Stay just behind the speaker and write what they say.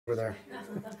over there.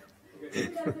 You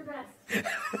guys are best.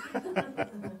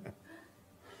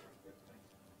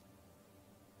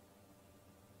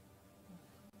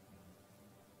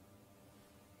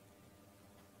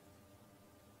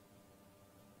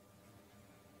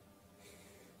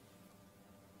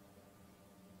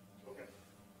 Okay,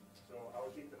 so I will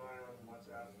keep an eye on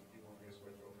WhatsApp if you want me to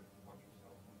switch over to punch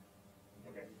yourself.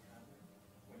 Okay.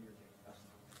 When you're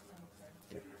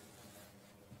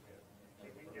Can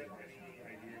we get any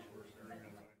ideas for starting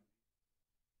on time?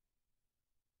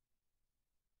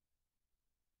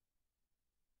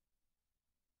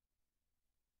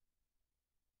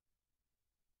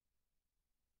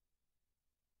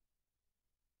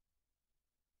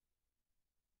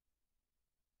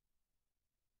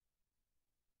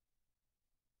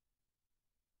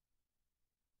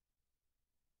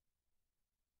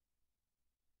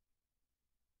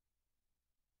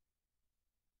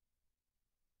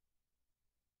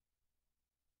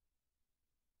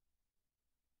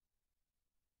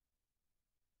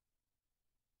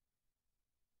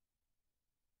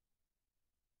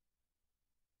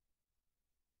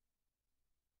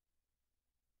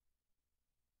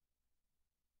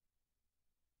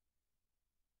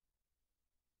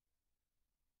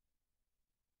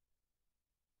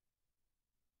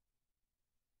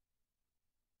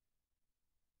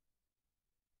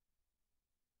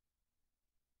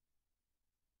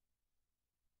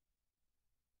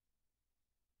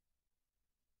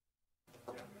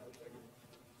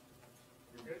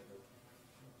 You're good?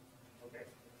 Okay.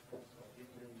 So you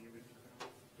can give it.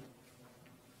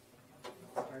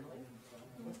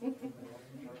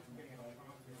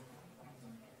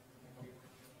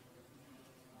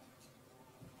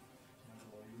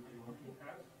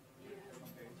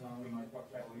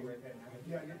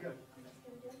 Yeah, you're good.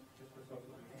 Just for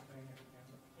social distancing.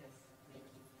 Yes.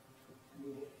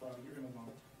 Move, you're gonna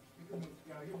move. You can move.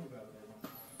 Yeah, you'll move out of there.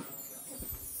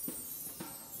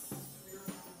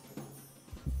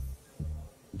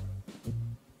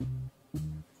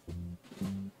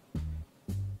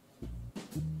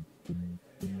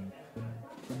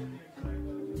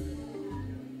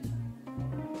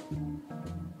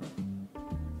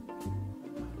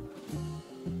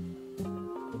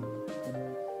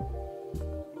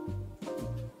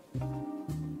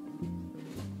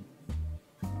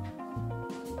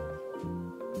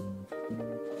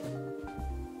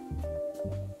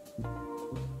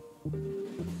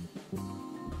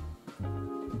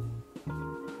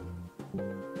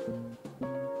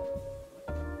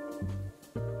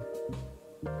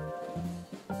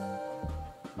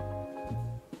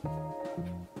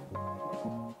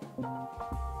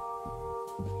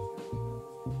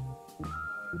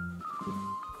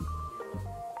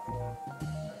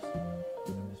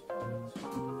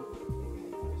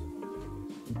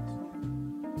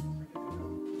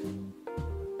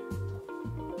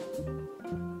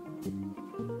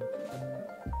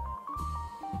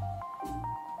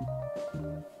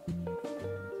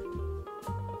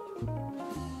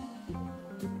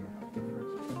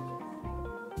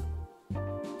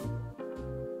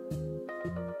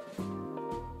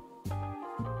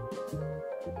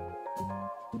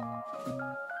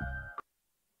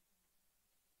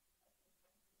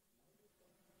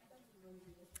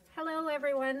 Hello,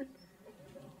 everyone.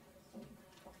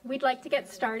 We'd like to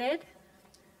get started.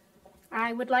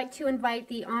 I would like to invite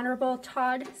the Honourable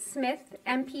Todd Smith,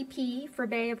 MPP for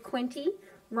Bay of Quinte,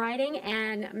 Riding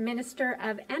and Minister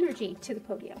of Energy, to the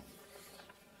podium.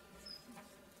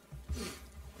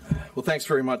 Well, thanks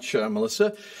very much,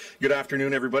 Melissa. Good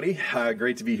afternoon, everybody.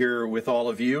 Great to be here with all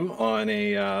of you on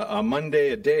a Monday,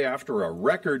 a day after a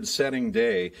record-setting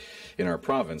day in our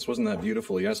province. Wasn't that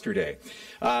beautiful yesterday?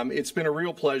 It's been a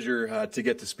real pleasure to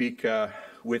get to speak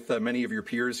with many of your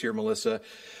peers here, Melissa,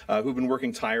 who've been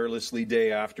working tirelessly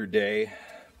day after day.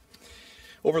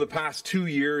 Over the past 2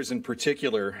 years in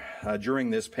particular, during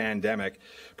this pandemic,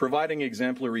 providing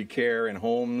exemplary care in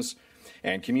homes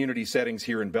and community settings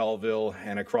here in Belleville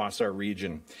and across our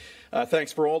region.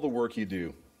 Thanks for all the work you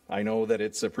do. I know that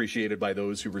it's appreciated by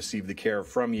those who receive the care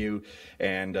from you,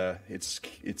 and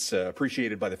it's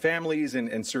appreciated by the families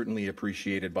and certainly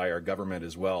appreciated by our government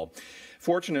as well.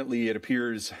 Fortunately, it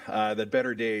appears that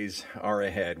better days are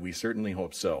ahead. We certainly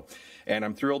hope so. And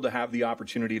I'm thrilled to have the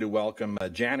opportunity to welcome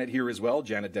Janet here as well,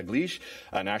 Janet Dalglish,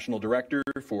 National Director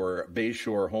for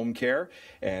Bayshore Home Care.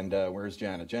 And where's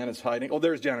Janet? Janet's hiding. Oh,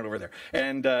 there's Janet over there.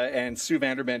 And Sue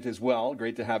Vanderbent as well.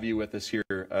 Great to have you with us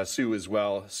here, Sue, as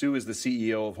well. Sue is the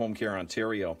CEO of Home Care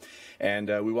Ontario. And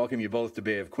we welcome you both to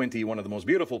Bay of Quinte, one of the most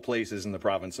beautiful places in the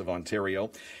province of Ontario.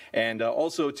 And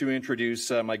also to introduce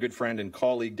my good friend and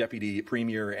colleague, Deputy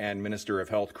Premier and Minister of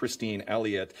Health, Christine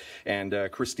Elliott. And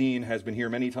Christine has been here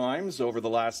many times over the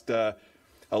last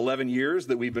 11 years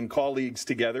that we've been colleagues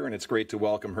together, and it's great to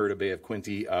welcome her to Bay of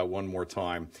Quinte one more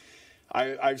time.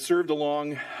 I've served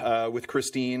along with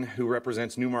Christine, who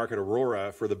represents Newmarket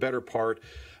Aurora, for the better part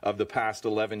of the past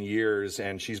 11 years,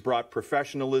 and she's brought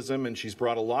professionalism and she's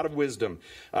brought a lot of wisdom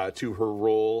to her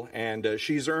role, and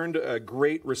she's earned a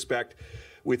great respect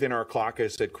within our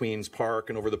caucus at Queen's Park.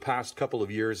 And over the past couple of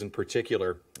years in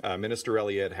particular, Minister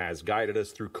Elliott has guided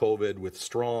us through COVID with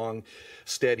strong,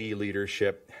 steady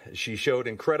leadership. She showed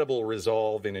incredible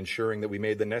resolve in ensuring that we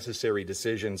made the necessary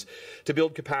decisions to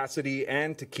build capacity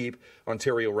and to keep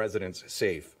Ontario residents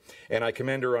safe. And I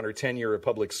commend her on her tenure of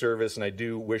public service, and I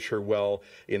do wish her well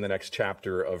in the next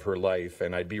chapter of her life.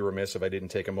 And I'd be remiss if I didn't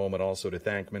take a moment also to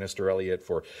thank Minister Elliott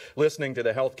for listening to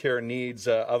the healthcare needs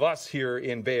of us here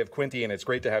in Bay of Quinte. And it's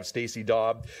great to have Stacey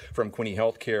Dobb from Quinte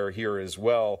Healthcare here as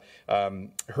well.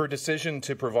 Her decision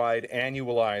to provide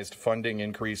annualized funding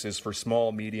increases for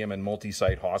small, medium, and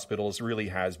multi-site hospitals really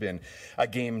has been a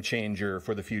game changer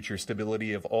for the future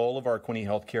stability of all of our Quinte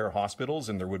Healthcare hospitals,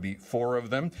 and there would be 4 of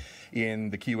them in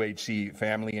the QHC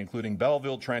family, including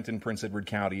Belleville, Trenton, Prince Edward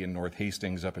County, and North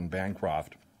Hastings up in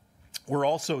Bancroft. We're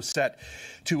also set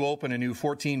to open a new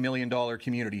 $14 million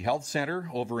community health center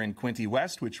over in Quinte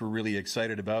West, which we're really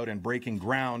excited about, and breaking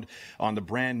ground on the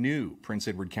brand new Prince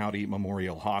Edward County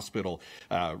Memorial Hospital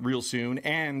real soon.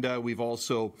 And we've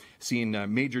also seen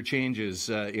major changes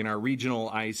in our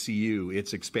regional ICU.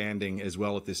 It's expanding as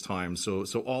well at this time. So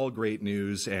all great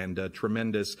news and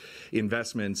tremendous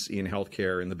investments in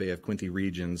healthcare in the Bay of Quinte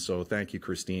region. So thank you,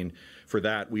 Christine, for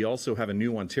that. We also have a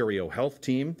new Ontario health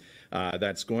team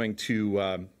that's going to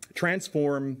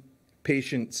transform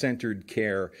patient-centered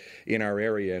care in our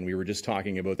area, and we were just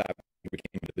talking about that when we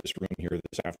came into this room here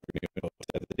this afternoon,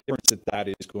 the difference that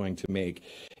is going to make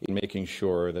in making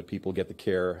sure that people get the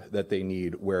care that they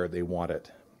need where they want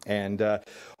it. And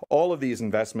all of these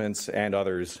investments and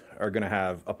others are going to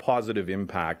have a positive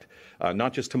impact,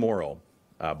 not just tomorrow,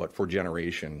 but for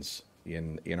generations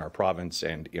in our province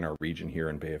and in our region here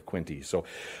in Bay of Quinte. So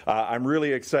I'm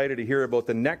really excited to hear about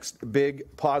the next big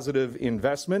positive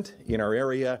investment in our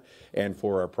area and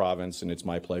for our province, and it's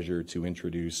my pleasure to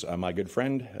introduce my good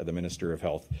friend, the Minister of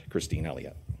Health, Christine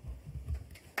Elliott.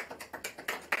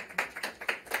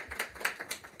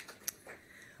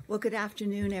 Well, good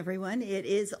afternoon, everyone. It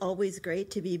is always great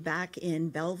to be back in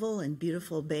Belleville and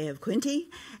beautiful Bay of Quinte.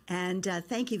 And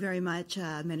thank you very much,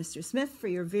 Minister Smith, for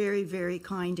your very, very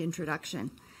kind introduction.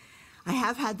 I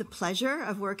have had the pleasure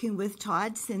of working with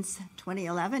Todd since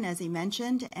 2011, as he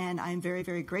mentioned, and I'm very,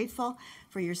 very grateful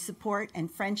for your support and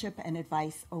friendship and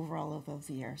advice over all of those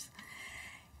years.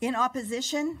 In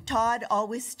opposition, Todd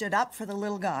always stood up for the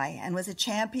little guy and was a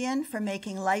champion for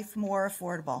making life more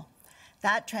affordable.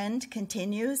 That trend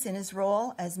continues in his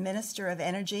role as Minister of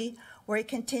Energy, where he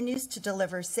continues to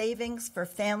deliver savings for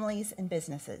families and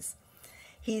businesses.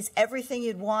 He's everything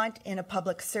you'd want in a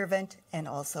public servant and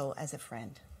also as a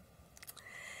friend.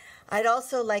 I'd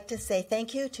also like to say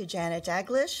thank you to Janet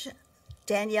Daglish,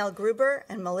 Danielle Gruber,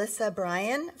 and Melissa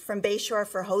Bryan from Bayshore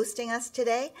for hosting us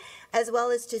today, as well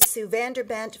as to Sue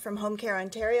Vanderbent from Home Care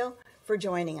Ontario for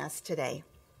joining us today.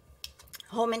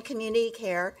 Home and community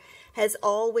care has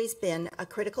always been a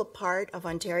critical part of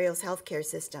Ontario's healthcare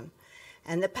system,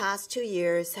 and the past 2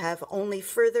 years have only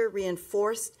further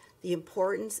reinforced the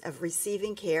importance of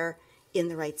receiving care in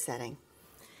the right setting.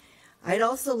 I'd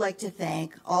also like to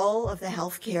thank all of the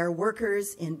healthcare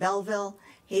workers in Belleville,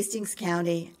 Hastings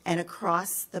County, and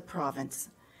across the province.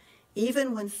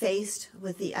 Even when faced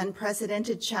with the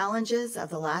unprecedented challenges of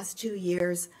the last 2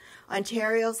 years,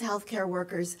 Ontario's healthcare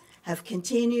workers have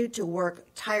continued to work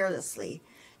tirelessly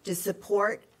to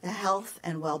support the health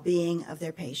and well-being of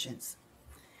their patients.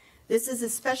 This is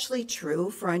especially true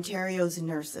for Ontario's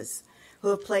nurses, who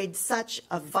have played such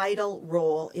a vital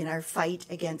role in our fight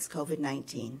against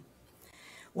COVID-19.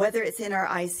 Whether it's in our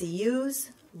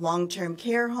ICUs, long-term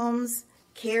care homes,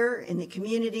 care in the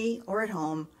community or at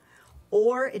home,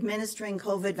 or administering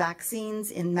COVID vaccines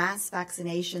in mass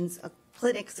vaccinations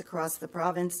clinics across the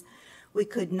province, we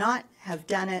could not have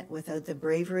done it without the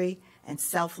bravery and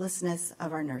selflessness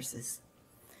of our nurses.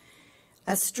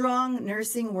 A strong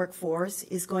nursing workforce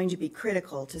is going to be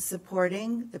critical to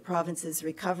supporting the province's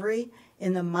recovery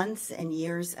in the months and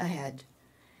years ahead.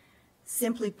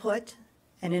 Simply put,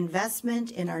 an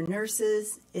investment in our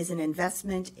nurses is an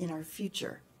investment in our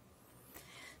future.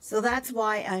 So that's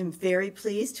why I'm very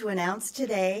pleased to announce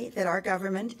today that our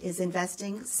government is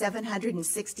investing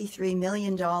 $763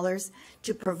 million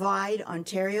to provide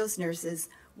Ontario's nurses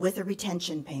with a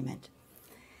retention payment.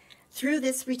 Through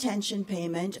this retention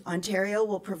payment, Ontario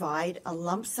will provide a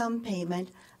lump sum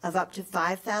payment of up to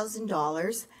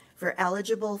 $5,000 for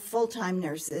eligible full-time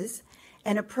nurses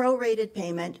and a prorated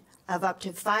payment of up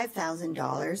to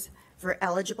 $5,000 for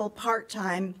eligible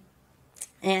part-time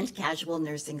and casual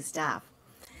nursing staff.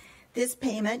 This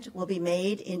payment will be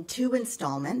made in 2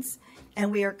 installments,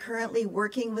 and we are currently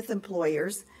working with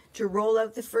employers to roll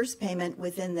out the first payment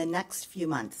within the next few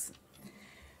months.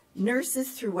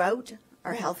 Nurses throughout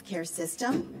our healthcare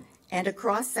system and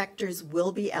across sectors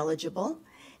will be eligible,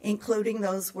 including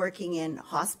those working in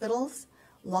hospitals,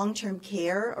 long-term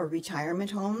care or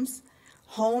retirement homes,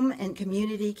 home and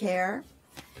community care,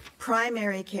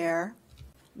 primary care,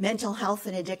 mental health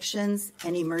and addictions,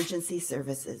 and emergency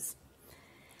services.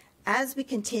 As we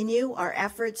continue our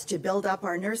efforts to build up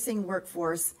our nursing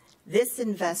workforce, this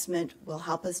investment will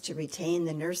help us to retain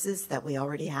the nurses that we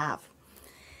already have.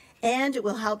 And it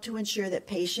will help to ensure that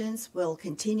patients will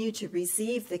continue to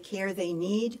receive the care they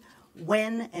need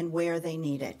when and where they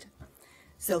need it.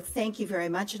 So thank you very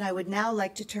much. And I would now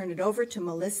like to turn it over to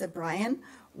Melissa Bryan,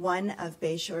 one of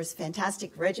Bayshore's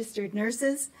fantastic registered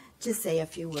nurses, to say a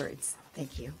few words.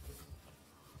 Thank you.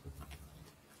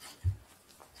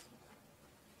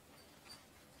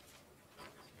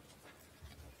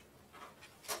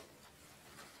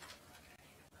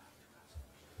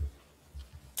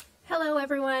 Hello,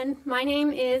 everyone. My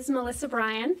name is Melissa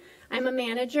Bryan. I'm a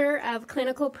manager of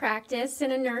clinical practice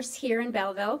and a nurse here in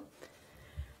Belleville.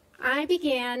 I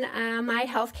began my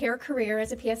healthcare career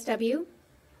as a PSW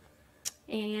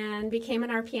and became an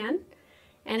RPN,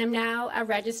 and am now a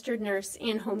registered nurse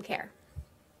in home care.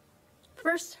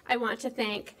 First, I want to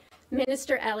thank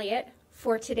Minister Elliott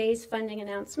for today's funding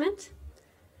announcement.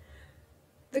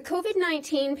 The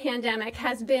COVID-19 pandemic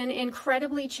has been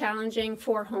incredibly challenging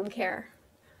for home care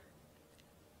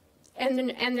and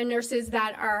the nurses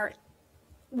that are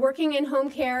working in home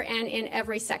care and in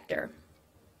every sector.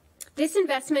 This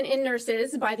investment in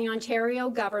nurses by the Ontario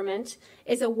government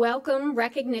is a welcome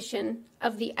recognition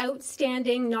of the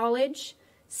outstanding knowledge,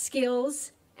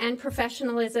 skills, and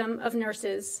professionalism of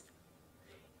nurses.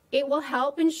 It will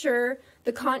help ensure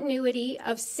the continuity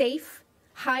of safe,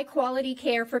 high-quality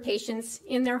care for patients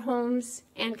in their homes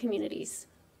and communities.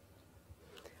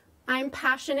 I'm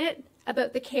passionate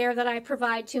about the care that I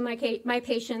provide to my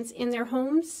patients in their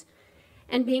homes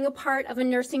and being a part of a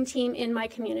nursing team in my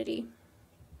community.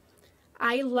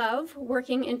 I love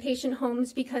working in patient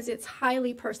homes because it's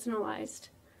highly personalized.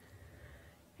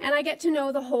 And I get to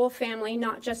know the whole family,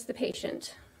 not just the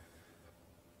patient.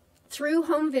 Through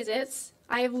home visits,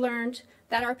 I have learned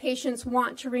that our patients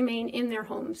want to remain in their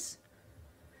homes.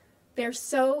 They're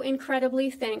so incredibly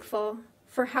thankful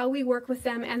for how we work with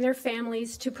them and their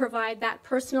families to provide that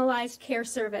personalized care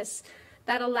service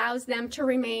that allows them to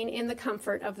remain in the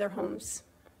comfort of their homes.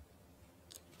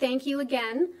 Thank you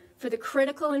again for the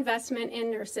critical investment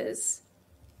in nurses.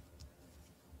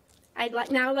 I'd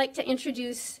now like to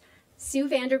introduce Sue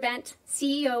Vanderbent,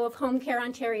 CEO of Home Care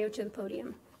Ontario, to the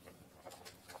podium.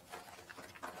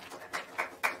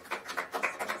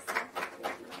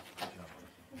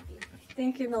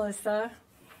 Thank you, Melissa.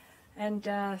 And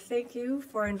thank you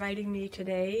for inviting me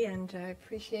today, and I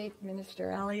appreciate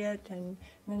Minister Elliott and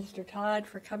Minister Todd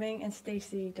for coming, and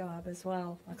Stacey Daub as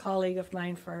well, a colleague of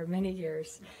mine for many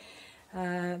years.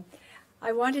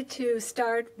 I wanted to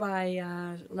start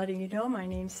by letting you know my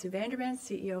name's Sue Vanderbent,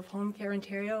 CEO of Home Care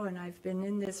Ontario, and I've been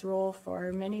in this role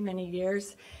for many, many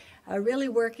years, really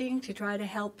working to try to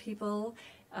help people,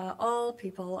 all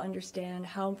people, understand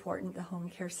how important the home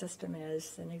care system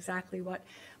is, and exactly what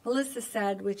Melissa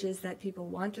said, which is that people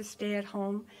want to stay at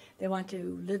home, they want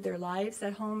to live their lives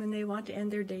at home, and they want to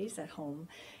end their days at home.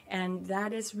 And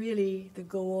that is really the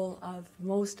goal of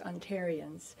most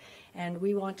Ontarians. And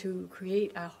we want to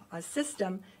create a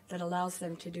system that allows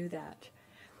them to do that.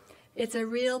 It's a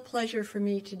real pleasure for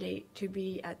me today to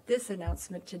be at this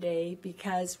announcement today,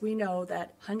 because we know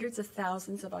that hundreds of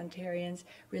thousands of Ontarians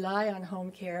rely on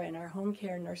home care and our home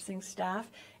care nursing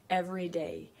staff every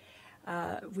day.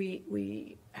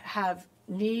 We have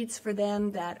needs for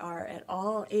them that are at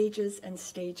all ages and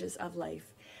stages of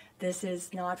life. This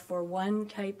is not for one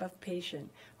type of patient.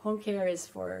 Home care is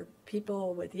for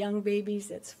people with young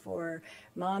babies. It's for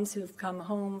moms who've come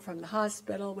home from the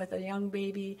hospital with a young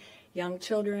baby, young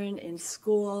children in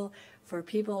school, for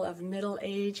people of middle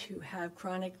age who have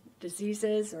chronic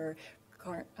diseases or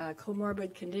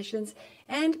comorbid conditions,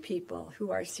 and people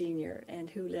who are senior and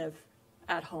who live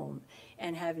at home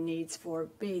and have needs for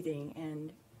bathing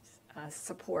and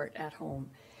support at home.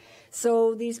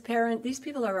 So these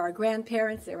people are our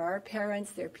grandparents, they're our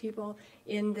parents, they're people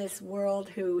in this world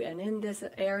and in this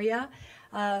area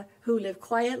who live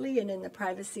quietly and in the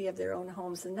privacy of their own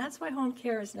homes. And that's why home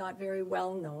care is not very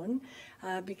well known,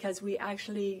 because we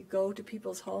actually go to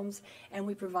people's homes and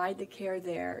we provide the care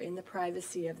there in the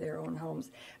privacy of their own homes.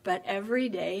 But every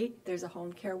day there's a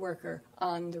home care worker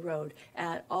on the road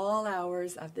at all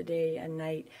hours of the day and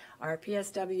night. Our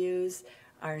PSWs,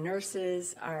 our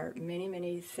nurses, our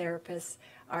many therapists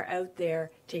are out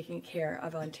there taking care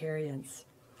of Ontarians.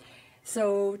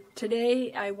 So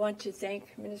today I want to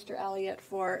thank Minister Elliott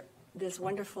for this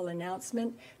wonderful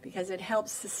announcement, because it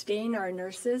helps sustain our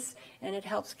nurses and it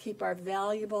helps keep our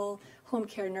valuable home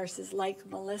care nurses like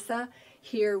Melissa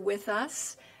here with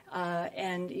us.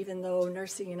 And even though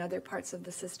nursing in other parts of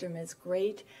the system is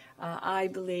great, I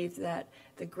believe that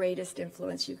the greatest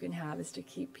influence you can have is to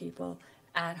keep people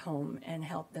at home and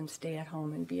help them stay at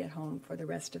home and be at home for the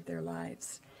rest of their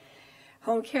lives.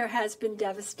 Home care has been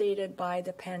devastated by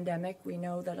the pandemic. We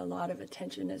know that a lot of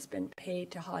attention has been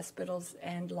paid to hospitals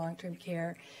and long-term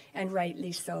care, and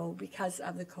rightly so, because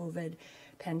of the COVID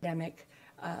pandemic.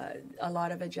 A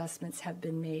lot of adjustments have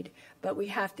been made, but we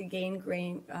have to gain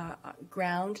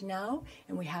ground now,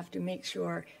 and we have to make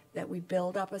sure that we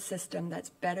build up a system that's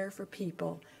better for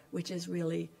people, which is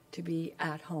really to be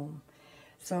at home.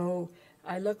 So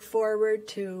I look forward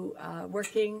to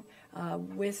working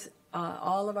with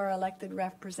all of our elected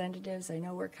representatives. I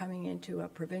know we're coming into a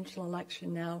provincial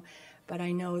election now, but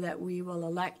I know that we will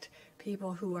elect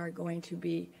people who are going to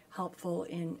be helpful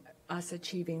in us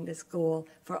achieving this goal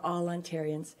for all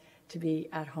Ontarians to be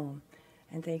at home.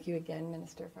 And thank you again,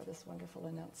 Minister, for this wonderful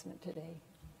announcement today.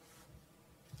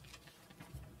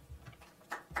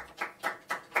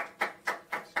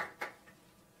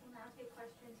 We'll now take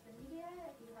questions from the media.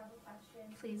 If you have a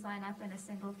question, please line up in a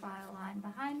single file line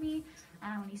behind me.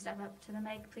 When you step up to the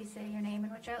mic, please say your name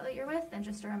and which outlet you're with. And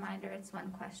just a reminder, it's one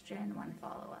question, one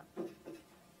follow-up.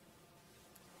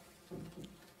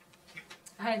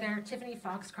 Hi there, Tiffany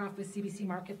Foxcroft with CBC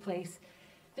Marketplace.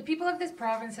 The people of this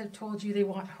province have told you they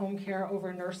want home care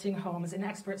over nursing homes, and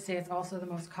experts say it's also the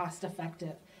most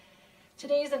cost-effective.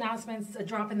 Today's announcement's a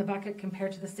drop in the bucket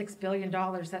compared to the $6 billion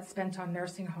that's spent on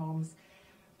nursing homes.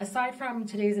 Aside from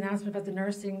today's announcement about the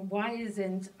nursing, why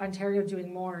isn't Ontario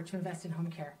doing more to invest in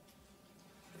home care?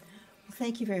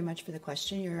 Thank you very much for the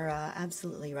question. You're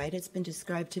absolutely right. It's been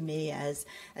described to me as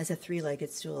a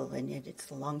three-legged stool, and it's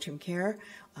the long-term care,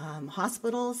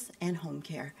 hospitals, and home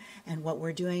care. And what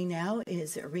we're doing now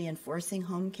is reinforcing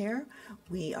home care.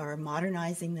 We are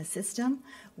modernizing the system.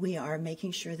 We are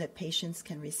making sure that patients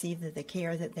can receive the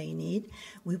care that they need.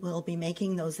 We will be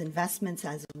making those investments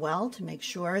as well to make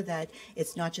sure that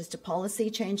it's not just a policy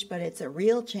change, but it's a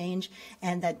real change,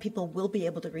 and that people will be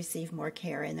able to receive more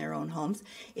care in their own homes.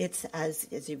 It's, as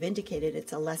you've indicated,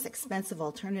 it's a less expensive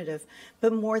alternative,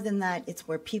 but more than that, it's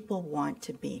where people want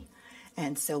to be.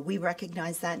 And so we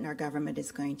recognize that, and our government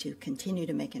is going to continue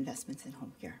to make investments in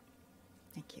home care.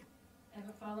 Thank you. I have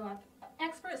a follow-up.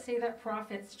 Experts say that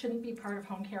profits shouldn't be part of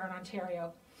home care in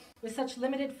Ontario. With such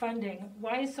limited funding,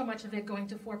 why is so much of it going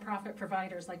to for-profit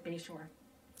providers like Bayshore?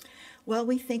 Well,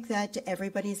 we think that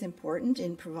everybody is important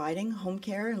in providing home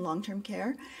care and long-term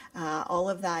care. All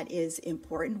of that is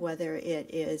important, whether it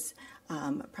is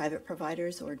private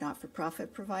providers or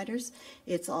not-for-profit providers.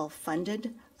 It's all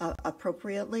funded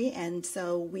appropriately, and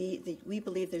so we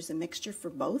believe there's a mixture for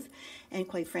both. And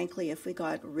quite frankly, if we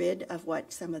got rid of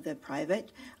what some of the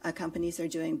private companies are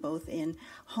doing, both in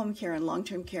home care and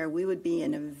long-term care, we would be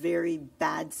in a very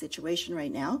bad situation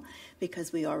right now,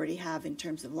 because we already have, in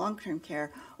terms of long-term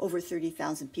care, over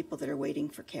 30,000 people that are waiting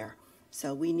for care.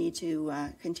 So we need to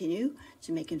continue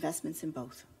to make investments in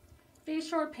both.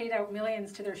 Bayshore paid out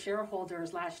millions to their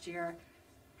shareholders last year.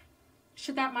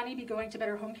 Should that money be going to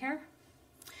better home care?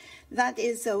 That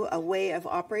is a way of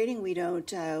operating. We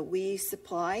don't. We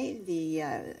supply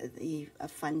the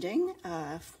funding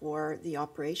for the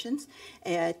operations.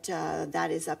 That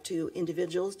is up to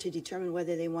individuals to determine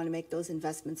whether they want to make those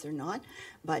investments or not.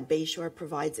 But Bayshore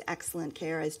provides excellent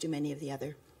care, as do many of the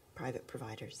other private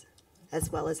providers,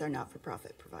 as well as our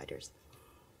not-for-profit providers.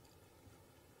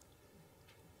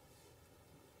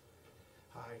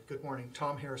 Hi, good morning.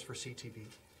 Tom Harris for CTV.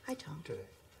 Hi, Tom. Today.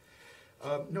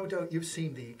 No doubt you've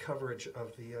seen the coverage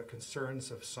of the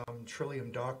concerns of some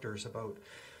Trillium doctors about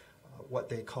what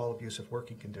they call abusive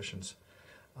working conditions.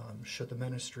 Should the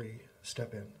ministry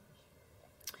step in?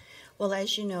 Well,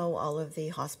 as you know, all of the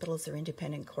hospitals are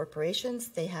independent corporations.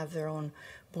 They have their own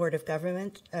board of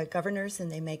governors,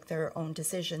 and they make their own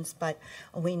decisions. But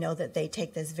we know that they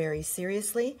take this very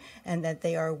seriously and that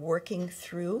they are working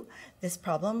through this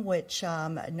problem, which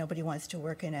nobody wants to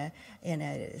work in a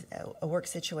work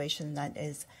situation that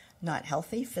is not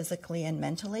healthy physically and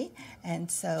mentally. And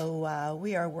so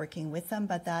we are working with them,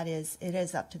 but it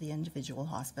is up to the individual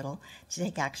hospital to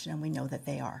take action, and we know that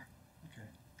they are. Okay.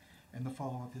 And the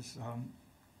follow-up is,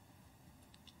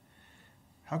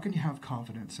 how can you have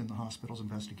confidence in the hospital's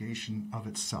investigation of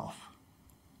itself?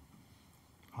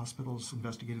 Hospitals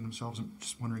investigating themselves. I'm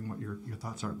just wondering what your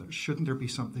thoughts are. Shouldn't there be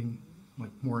something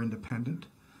like more independent?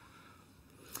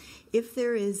 If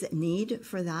there is need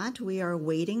for that, we are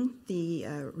awaiting the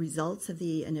results of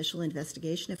the initial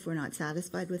investigation. If we're not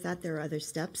satisfied with that, there are other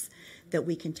steps that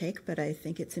we can take. But I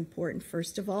think it's important,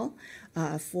 first of all,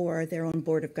 for their own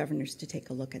board of governors to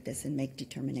take a look at this and make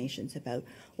determinations about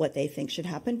what they think should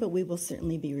happen. But we will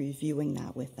certainly be reviewing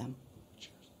that with them.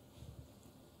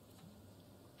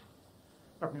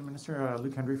 Afternoon, Minister.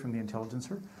 Luke Hendry from the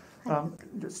Intelligencer.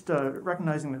 Just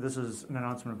recognizing that this is an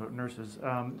announcement about nurses,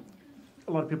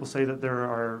 a lot of people say that there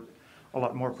are a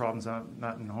lot more problems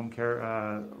not in home care.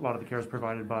 A lot of the care is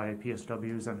provided by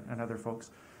PSWs and other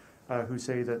folks who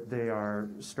say that they are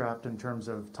strapped in terms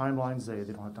of timelines.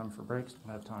 They don't have time for breaks,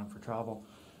 don't have time for travel.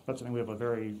 That's something we have a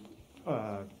very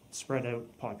spread out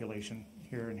population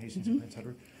here in Hastings and Prince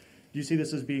Edward. Do you see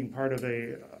this as being part of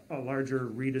a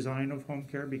larger redesign of home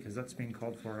care? Because that's being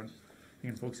called for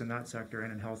in folks in that sector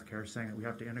and in healthcare, saying that we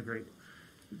have to integrate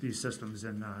these systems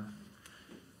in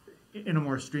a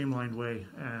more streamlined way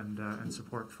and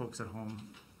support folks at home,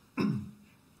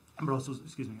 but also,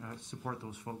 support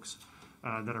those folks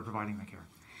that are providing the care.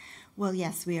 Well,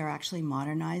 yes, we are actually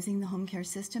modernizing the home care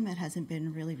system. It hasn't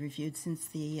been really reviewed since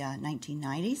the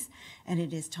 1990s, and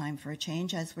it is time for a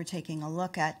change as we're taking a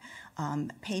look at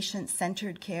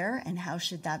patient-centered care and how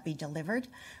should that be delivered.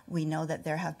 We know that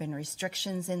there have been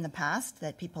restrictions in the past,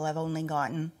 that people have only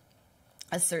gotten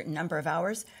a certain number of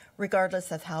hours,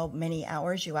 regardless of how many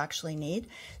hours you actually need.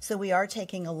 So we are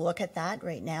taking a look at that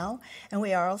right now, and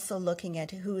we are also looking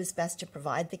at who is best to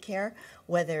provide the care,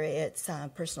 whether it's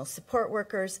personal support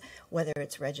workers, whether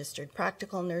it's registered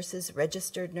practical nurses,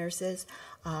 registered nurses,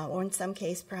 or in some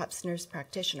case, perhaps nurse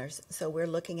practitioners. So we're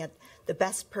looking at the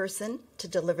best person to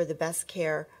deliver the best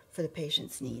care for the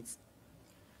patient's needs.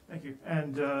 Thank you.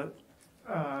 And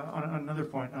on another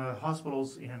point,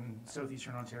 hospitals in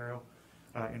southeastern Ontario,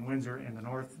 in Windsor, in the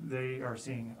north, they are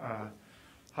seeing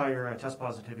higher test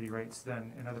positivity rates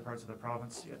than in other parts of the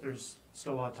province. Yet there's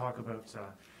still a lot of talk about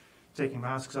taking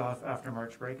masks off after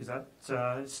March break. Is that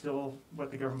still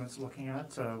what the government's looking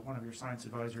at? One of your science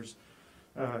advisors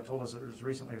told us as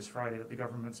recently as Friday that the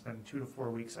government's been 2 to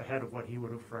 4 weeks ahead of what he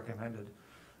would have recommended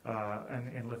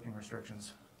in lifting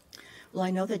restrictions. Well,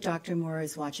 I know that Dr. Moore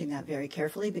is watching that very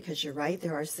carefully because you're right,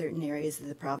 there are certain areas of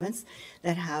the province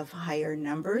that have higher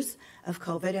numbers of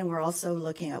COVID, and we're also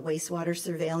looking at wastewater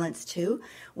surveillance too,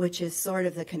 which is sort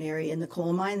of the canary in the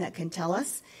coal mine that can tell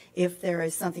us if there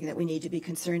is something that we need to be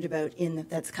concerned about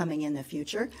that's coming in the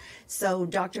future. So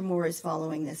Dr. Moore is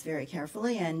following this very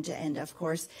carefully, and of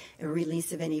course, a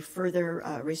release of any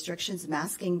further restrictions,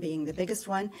 masking being the biggest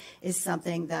one, is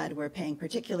something that we're paying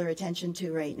particular attention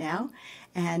to right now.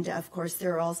 And of course,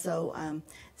 there are also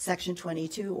Section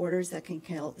 22 orders that can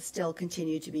still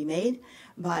continue to be made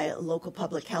by local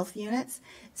public health units.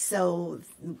 So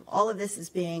all of this is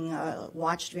being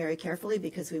watched very carefully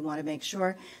because we want to make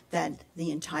sure that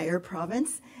the entire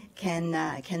province can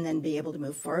then be able to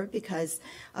move forward, because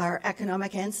our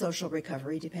economic and social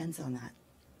recovery depends on that.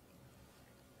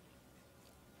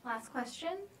 Last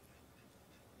question.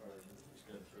 I'm just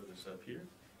going to throw this up here.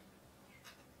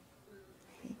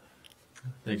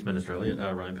 Thanks, Minister Elliott.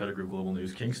 Ryan Pettigrew, Global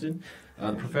News, Kingston.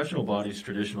 The professional bodies,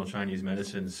 traditional Chinese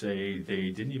medicine, say they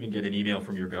didn't even get an email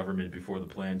from your government before the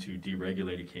plan to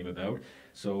deregulate it came about.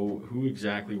 So who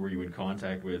exactly were you in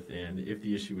contact with, and if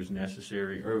the issue was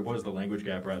necessary, or was the language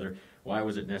gap rather, why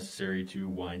was it necessary to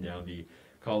wind down the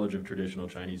College of Traditional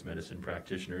Chinese Medicine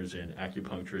Practitioners and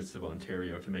Acupuncturists of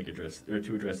Ontario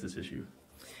to address this issue?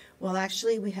 Well,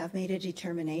 actually, we have made a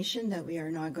determination that we are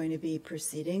not going to be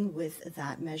proceeding with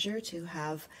that measure to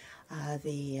have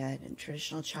the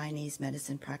traditional Chinese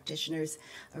medicine practitioners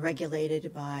are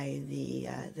regulated by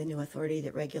the new authority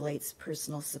that regulates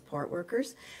personal support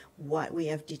workers. What we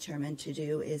have determined to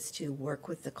do is to work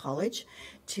with the college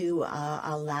to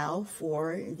allow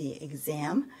for the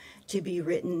exam to be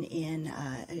written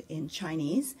in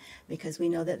Chinese, because we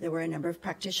know that there were a number of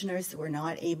practitioners that were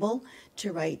not able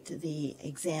to write the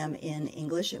exam in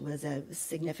English. It was a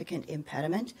significant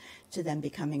impediment to them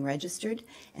becoming registered,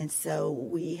 and so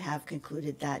we have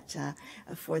concluded that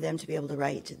for them to be able to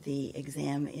write the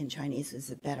exam in Chinese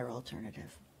is a better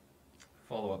alternative.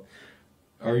 Follow up.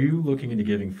 Are you looking into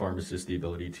giving pharmacists the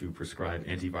ability to prescribe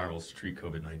antivirals to treat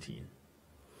COVID-19?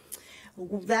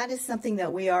 That is something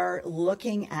that we are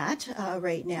looking at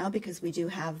right now, because we do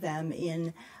have them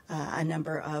in a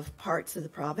number of parts of the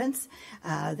province.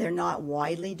 They're not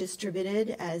widely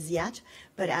distributed as yet,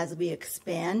 but as we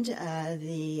expand,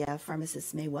 the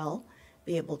pharmacists may well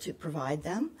be able to provide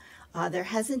them. There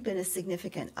hasn't been a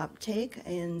significant uptake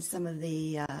in some of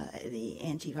the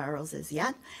antivirals as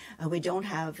yet. We don't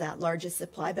have that largest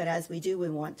supply, but as we do, we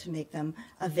want to make them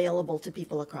available to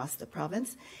people across the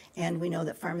province. And we know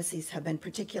that pharmacies have been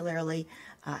particularly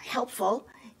helpful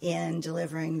in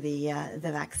delivering the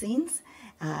vaccines.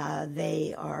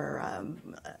 They are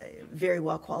very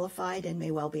well qualified and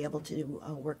may well be able to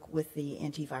work with the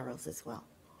antivirals as well.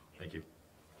 Thank you.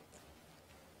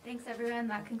 Thanks, everyone.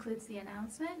 That concludes the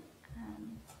announcement.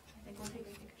 I think we'll take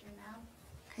a picture now.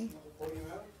 Okay.